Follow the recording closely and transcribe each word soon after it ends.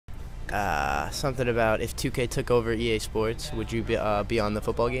something about if 2K took over EA Sports, would you be on the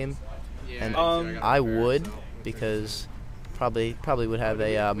football game? And I would, because probably would have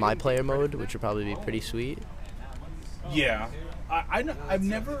a my player mode, which would probably be pretty sweet. Yeah. I was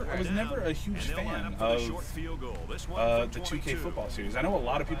never a huge fan of the 2K football series. I know a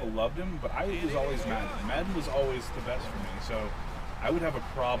lot of people loved him, but I was always Madden. Madden was always the best for me, so I would have a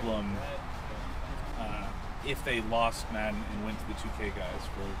problem if they lost Madden and went to the 2K guys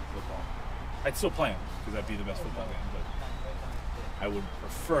for football. I'd still play them, because that'd be the best football game, but I would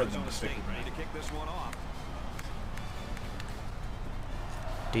prefer them to stick with me.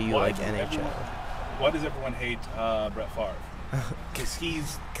 Do you like NHL? Why does everyone hate Brett Favre? Because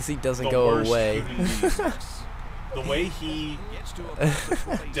he doesn't go away. The way he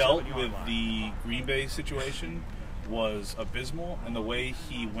dealt with the Green Bay situation was abysmal, and the way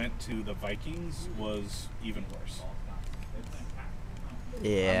he went to the Vikings was even worse.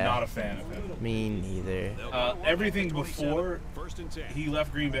 Yeah. I'm not a fan of him. Me neither. Everything before he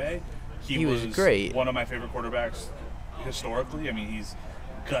left Green Bay, he was great. One of my favorite quarterbacks historically. I mean, he's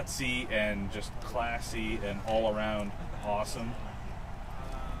gutsy and just classy and all around awesome.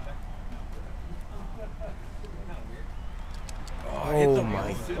 Oh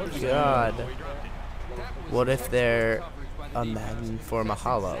my God. What if they're a Madden for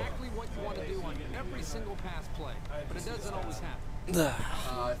Mahalo?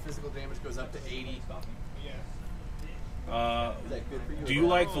 Physical damage goes up to 80. Do you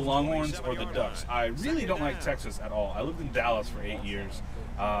like the Longhorns or the Ducks? I really don't like Texas at all. I lived in Dallas for 8 years.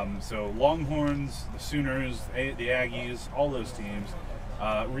 So Longhorns, the Sooners, the Aggies, all those teams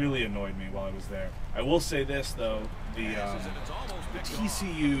really annoyed me while I was there. I will say this, though. The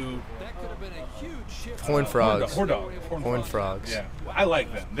TCU... Horned Frogs. Horned Frogs. Yeah, I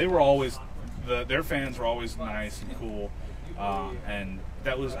like them. They were always... their fans were always nice and cool. And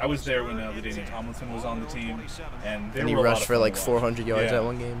I was there when LaDainian Tomlinson was on the team, and he rushed for like 400 yards at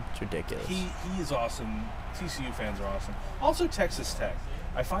one game. It's ridiculous. He is awesome. TCU fans are awesome. Also Texas Tech.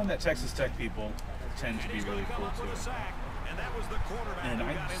 I find that Texas Tech people tend to be really cool too. And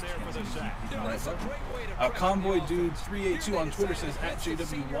I just can't Convoy Dude 382 on Twitter says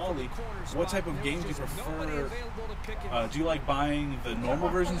 @JWWallE. What type of games do you prefer? Do you like buying the normal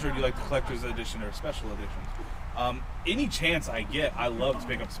versions, or do you like the collector's edition or special editions? Any chance I get, I love to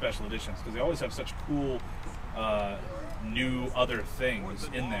pick up special editions because they always have such cool new other things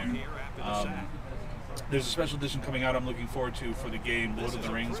in there. There's a special edition coming out I'm looking forward to for the game Lord of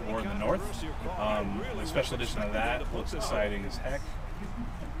the Rings War in the North. The special edition of that looks exciting as heck.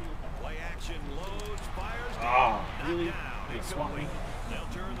 Really? They swap me.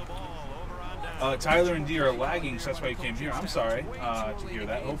 Tyler and D are lagging, so that's why you came here. I'm sorry to hear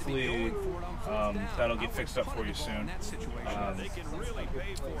that. Hopefully that'll get fixed up for you soon.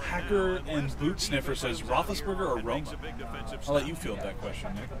 Hacker and Boot Sniffer says Roethlisberger or Roma? I'll let you field that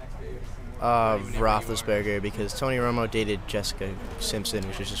question, Nick. Roethlisberger, because Tony Romo dated Jessica Simpson,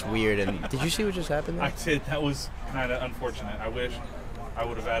 which is just weird. And did you see what just happened there? I did. That was kind of unfortunate. I wish I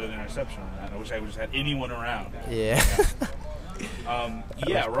would have added an interception on that. I wish I would have had anyone around. Yeah.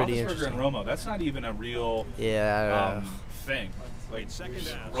 Yeah, Roethlisberger and Romo. That's not even a real thing. Like,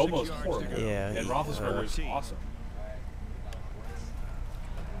 Romo's horrible, and Roethlisberger's awesome.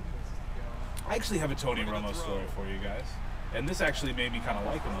 I actually have a Tony Romo story for you guys, and this actually made me kind of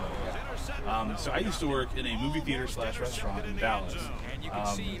like him a little bit. So I used to work in a movie theater / restaurant in Dallas,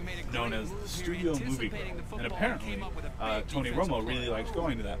 known as the Studio Movie Grill. And apparently, Tony Romo really liked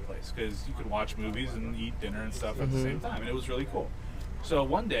going to that place because you could watch movies and eat dinner and stuff at the same time, and it was really cool. So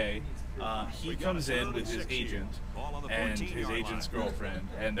one day, he comes in with his agent and his agent's girlfriend,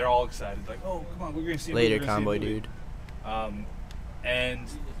 and they're all excited, like, "Oh, come on, we're going to see a movie." Later, Convoy Dude. And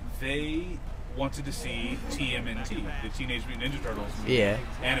they wanted to see TMNT, the Teenage Mutant Ninja Turtles movie,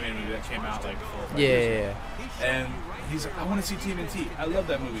 animated movie that came out like 4 or 5 years ago. And he's like, "I want to see TMNT. I love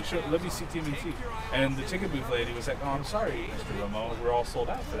that movie. Sure, let me see TMNT." And the ticket booth lady was like, "Oh, I'm sorry, Mr. Romo, we're all sold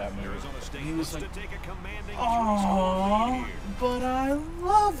out for that movie." And he was like, "Aww, but I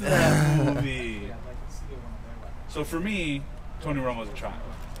love that movie." So for me, Tony Romo's a child,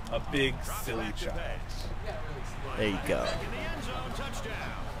 a big silly child. There you go.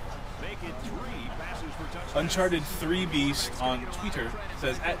 Uncharted 3 Beast on Twitter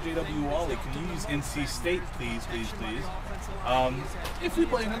says @JWWallE, can you use NC State, please, please, please? If we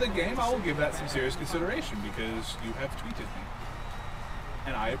play another game, I will give that some serious consideration because you have tweeted me,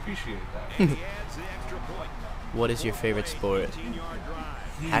 and I appreciate that. What is your favorite sport?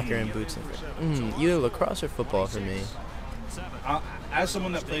 Hacker and Boots. Either lacrosse or football for me. As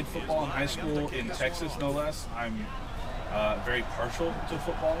someone that played football in high school in Texas, no less, I'm very partial to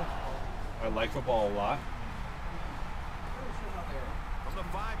football. I like football a lot.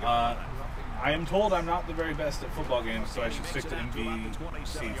 I am told I'm not the very best at football games, so I should stick to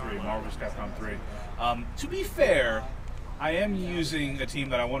MVC3, Marvel vs. Capcom 3. To be fair, I am using a team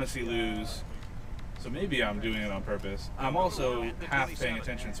that I want to see lose, so maybe I'm doing it on purpose. I'm also half paying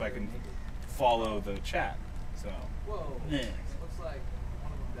attention so I can follow the chat. So,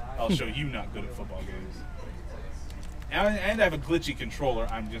 I'll show you not good at football games. And I have a glitchy controller,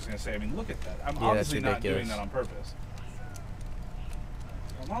 I'm just going to say. I mean, look at that. I'm obviously not doing that on purpose.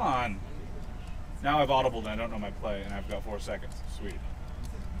 Come on. Now I've audibled and I don't know my play, and I've got 4 seconds. Sweet.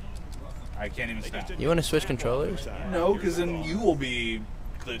 I can't even snap. You want to switch controllers? No, because then you will be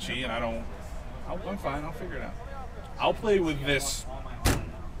glitchy, and I don't... I'm fine. I'll figure it out. I'll play with this.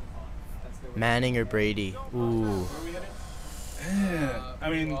 Manning or Brady? Ooh. I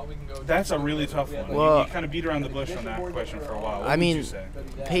mean, that's a really tough one. Well, you kind of beat around the bush on that question for a while. What I mean, would you say?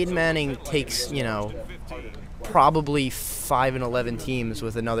 Peyton Manning takes, you know, probably 5 and 11 teams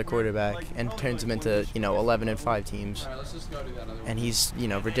with another quarterback and turns them into, you know, 11 and 5 teams. And he's, you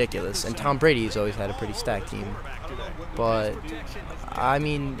know, ridiculous. And Tom Brady's always had a pretty stacked team. But I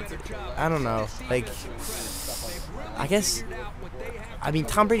mean, I don't know. Like, I guess, I mean,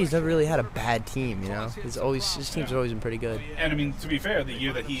 Tom Brady's never really had a bad team, you know? His teams have always been pretty good. And I mean, to be fair, the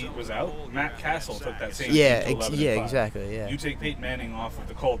year that he was out, Matt Castle took that same team to 11 yeah, and 5. exactly, yeah. You take Peyton Manning off of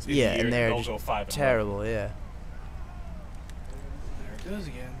the Colts in Yeah, the year, and they're they'll just go 5 and terrible, yeah. There it goes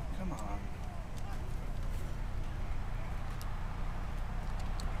again. Come on.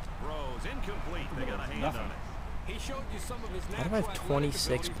 Throws incomplete. They got a hand on it. He showed you some of his How do I have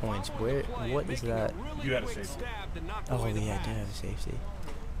 26 points? What is that? You had a safety. Oh, yeah, I do have a safety.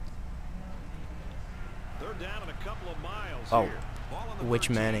 They're down in a couple of miles Oh, here. which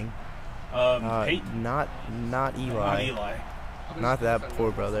Manning? Peyton. Not Eli. Not Eli. Not that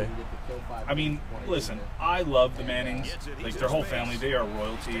poor brother. I mean, listen, I love the Mannings. Like, their whole family, they are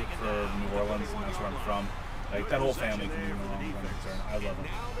royalty for New Orleans, and that's where I'm from. Like, that whole family can be wrong. I love them.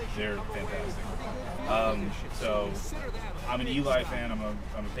 They're fantastic. So, I'm an Eli fan. I'm a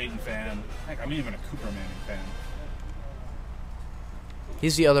Peyton fan. Heck, I'm even a Cooper Manning fan.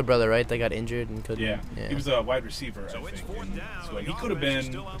 He's the other brother, right? That got injured and couldn't. Yeah. He was a wide receiver, I think. So he could have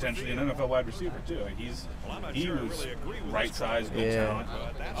been potentially an NFL wide receiver too. Like, he was right size, good talent.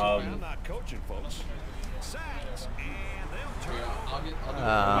 I'm not coaching, folks.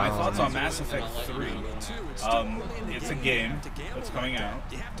 My thoughts on Mass Effect 3. It's a game that's coming out.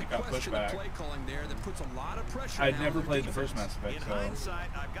 It got pushed back. I'd never played the first Mass Effect,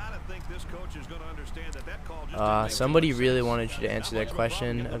 so. Somebody really wanted you to answer that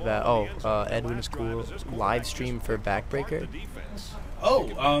question about, Edwin's cool live stream for Backbreaker. Oh,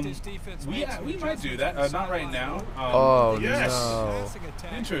 we might do that. Not right now. Oh, yes. no.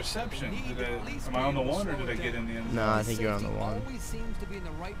 Interception. Am I on the one, or did I get in the end? No, I think you're on the one.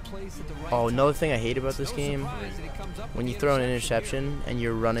 Oh, another thing I hate about this game, when you throw an interception and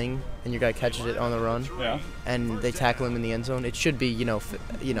you're running and your guy catches it on the run, and they tackle him in the end zone, it should be,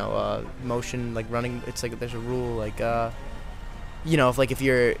 motion, like running. It's like there's a rule, like,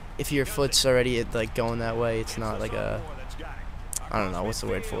 if your foot's already like going that way, it's not like a, I don't know, what's the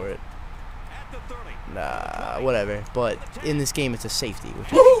word for it? Whatever. But in this game, it's a safety,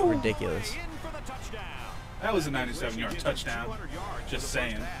 which is ridiculous. That was a 97-yard touchdown. Just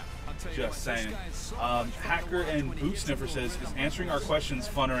saying. Just saying. Hacker and Boot Sniffer says, is answering our questions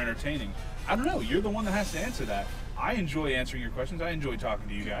fun or entertaining? I don't know. You're the one that has to answer that. I enjoy answering your questions. I enjoy talking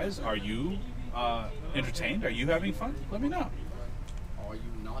to you guys. Are you entertained? Are you having fun? Let me know. Are you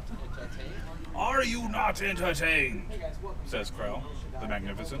not entertained? Are you not entertained? Says Krell, the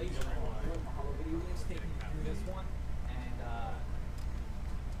Magnificent.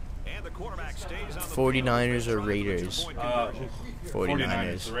 And the quarterback stays on the 49ers or Raiders?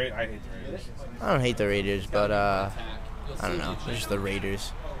 49ers. I hate the Raiders. I don't hate the Raiders, but I don't know. They're just the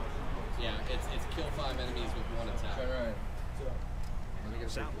Raiders. Yeah, it's kill 5 enemies with 1 attack. Right.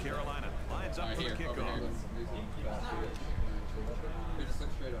 South Carolina lines up for the kickoff.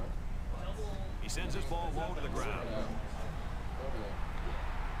 He sends his ball low to the ground.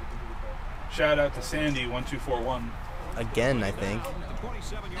 Shout out to Sandy1241. Again, I think.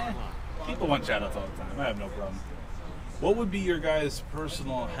 People want shout outs all the time. I have no problem. What would be your guys'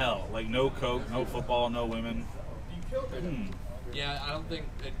 personal hell? Like no coke, no football, no women? Yeah, I don't think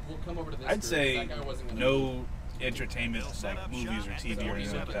we'll come over to this. I'd say no entertainment like movies or TV or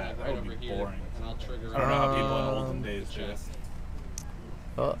anything like that. That would be boring. I don't know how people in olden days do it.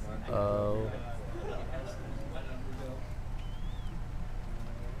 Uh-oh.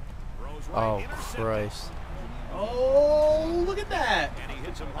 Oh, Christ. Oh, look at that.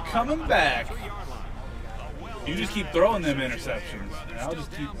 Coming back. You just keep throwing them interceptions, and I'll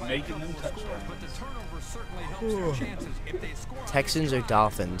just keep making them touchdowns. Texans or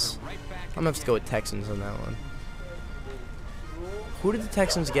Dolphins? I'm going to have to go with Texans on that one. Who did the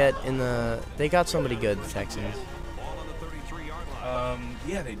Texans get in the... They got somebody good, the Texans.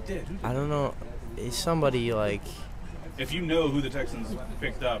 Yeah, they did. I don't know. Is somebody like... If you know who the Texans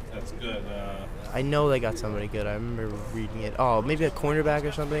picked up, that's good. I know they got somebody good. I remember reading it. Oh, maybe a cornerback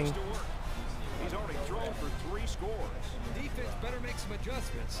or something? He's already thrown for 3 scores. Defense better make some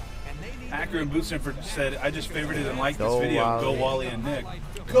adjustments. Hacker and Bootsniffer said, I just favorited and liked this Go video. WallE. Go WallE and Nick.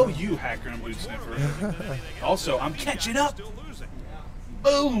 Go you, Hacker and Bootsniffer. Also, I'm catching up.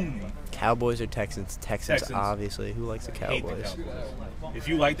 Boom. Cowboys or Texans? Texans, Texans. Obviously. Who likes the Hate the Cowboys? Cowboys. If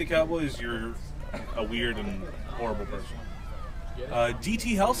you like the Cowboys, you're a weird and horrible person.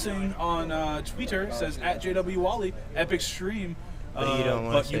 DT Helsing on Twiter says, at JWWallE, epic stream, But you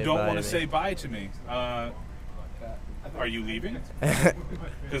don't want to say say bye to me. Are you leaving?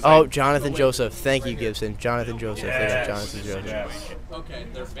 Oh, Jonathan Joseph. Thank you, Gibson. Jonathan Joseph. Yes, Jonathan Joseph. yes. Okay,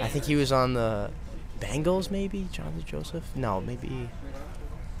 they're I think he was on the Bengals, maybe? Jonathan Joseph? No, maybe. There's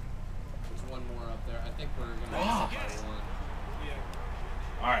one more up there. I think we're going to Ah.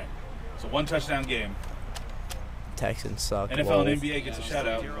 All right. So 1 touchdown game. Texans suck. NFL Lol. and NBA gets a shout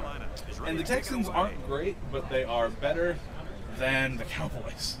out. And the Texans aren't great, but they are better than the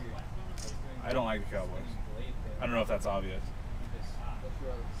Cowboys. I don't like the Cowboys. I don't know if that's obvious.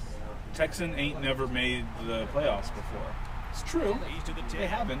 Texan ain't never made the playoffs before. It's true. They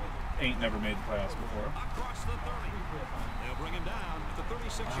haven't. Ain't never made the playoffs before.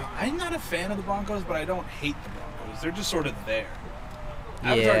 I'm not a fan of the Broncos, but I don't hate the Broncos. They're just sort of there.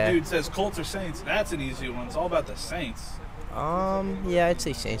 Avatar Yeah. Dude says Colts or Saints. That's an easy one. It's all about the Saints. Yeah, I'd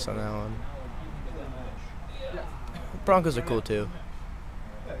say Saints on that one. Broncos are cool too.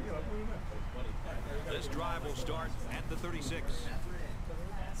 This drive will start at the 36.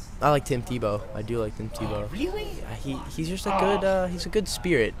 I like Tim Tebow. I do like Tim Tebow. Really? He's just a good he's a good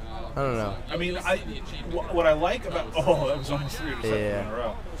spirit. I don't know. I mean, what I like about that was almost 3 interceptions in a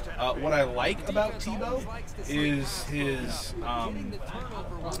row. What I like about Tebow is his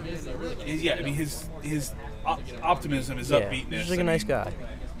optimism, his upbeatness. He's like a nice guy.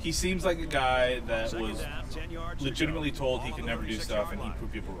 He seems like a guy that was legitimately told he could never do stuff, and he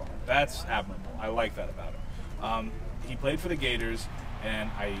proved people wrong. That's admirable. I like that about him. He played for the Gators, and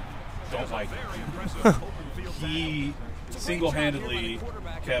I don't like him. He single-handedly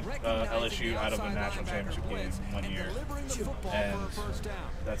kept LSU out of a national championship game 1 year, and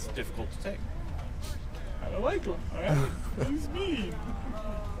that's difficult to take. I don't like him. He's mean.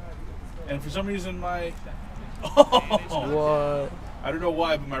 And for some reason, What? I don't know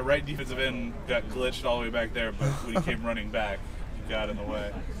why, but my right defensive end got glitched all the way back there, but when he came running back, he got in the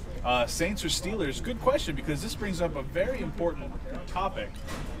way. Saints or Steelers? Good question, because this brings up a very important topic.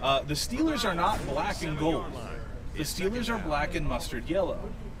 The Steelers are not black and gold. The Steelers are black and mustard yellow.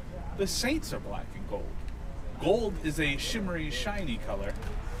 The Saints are black and gold. Gold is a shimmery, shiny color.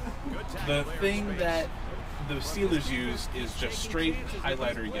 The thing that the Steelers use is just straight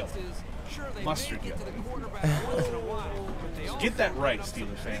highlighter yellow. Mustard yellow. Get that right,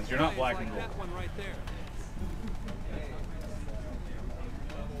 Steelers fans. You're not black and gold.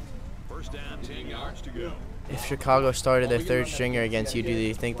 First down, 10 yards to go. If Chicago started their third stringer against you, do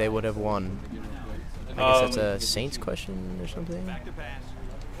you think they would have won? I guess that's a Saints question or something. Back to pass.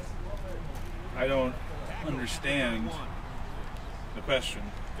 I don't understand the question,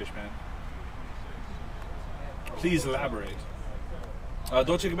 Fishman. Please elaborate.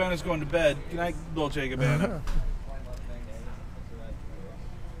 Dolce Gabbana's going to bed. Good night, Dolce Gabbana.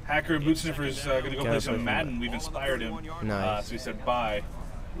 Hacker and Bootsniffer is going to go play some Madden. We've inspired him. Nice. So he said bye.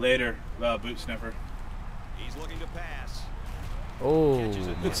 Later, Bootsniffer. He's looking to pass. Oh,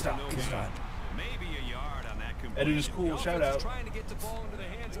 Good stop. Good stop. Maybe a yard on that complete. Editor's cool. Shout out. Trying to get the ball into the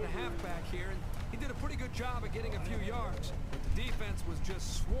hands of the halfback here, and he did a pretty good job of getting a few yards. But the defense was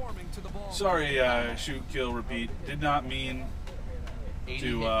just swarming to the ball. Sorry, shoot, kill, repeat. Did not mean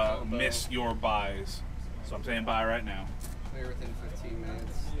to miss your buys. So I'm saying bye right now. Clear within 15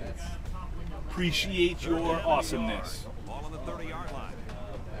 minutes. That's Appreciate your awesomeness. Ball on the 30-yard line.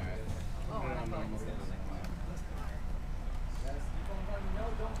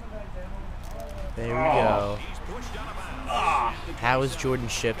 there we go. He's pushed out of bounds. How is Jordan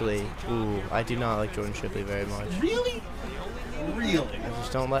Shipley? Ooh, I do not like Jordan Shipley very much. Really? Really? I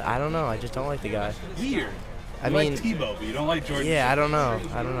just don't like. I don't know. I just don't like the guy. Weird. I You mean, like Tebow, but you don't like Jordan. yeah, I don't know.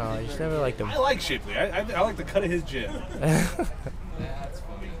 I don't know. I just never liked him. I like Shipley. I like the cut of his jib.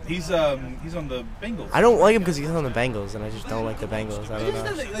 funny. He's on the Bengals. I don't like him because he's on the Bengals, and I just don't like the Bengals. I don't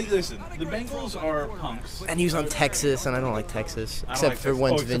know. Like, listen, the Bengals are punks. And he was on Texas, and I don't like Texas, except for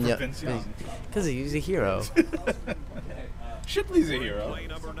Vince Young, because he's a hero. Shipley's a hero.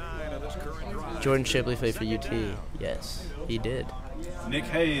 Jordan Shipley played for UT. Yes, he did. Nick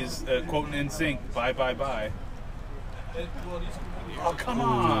Hayes quoting NSYNC, bye, bye, bye. Oh, come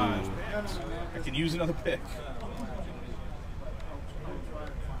on. I can use another pick.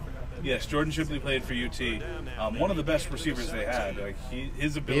 Yes, Jordan Shipley played for UT. One of the best receivers they had. Like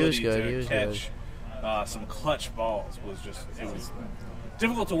his ability to catch some clutch balls was it was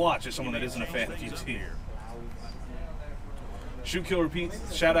difficult to watch as someone that isn't a fan of UT. Shoot, kill, repeat.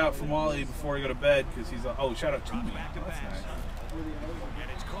 Shout out from WallE before we go to bed because he's shout out to me. That's nice.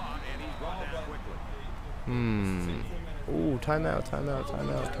 Ooh, timeout.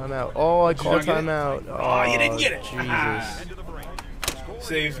 Oh, I called timeout. Oh, you didn't get it. Jesus.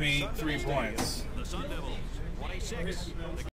 Saves me 3 points.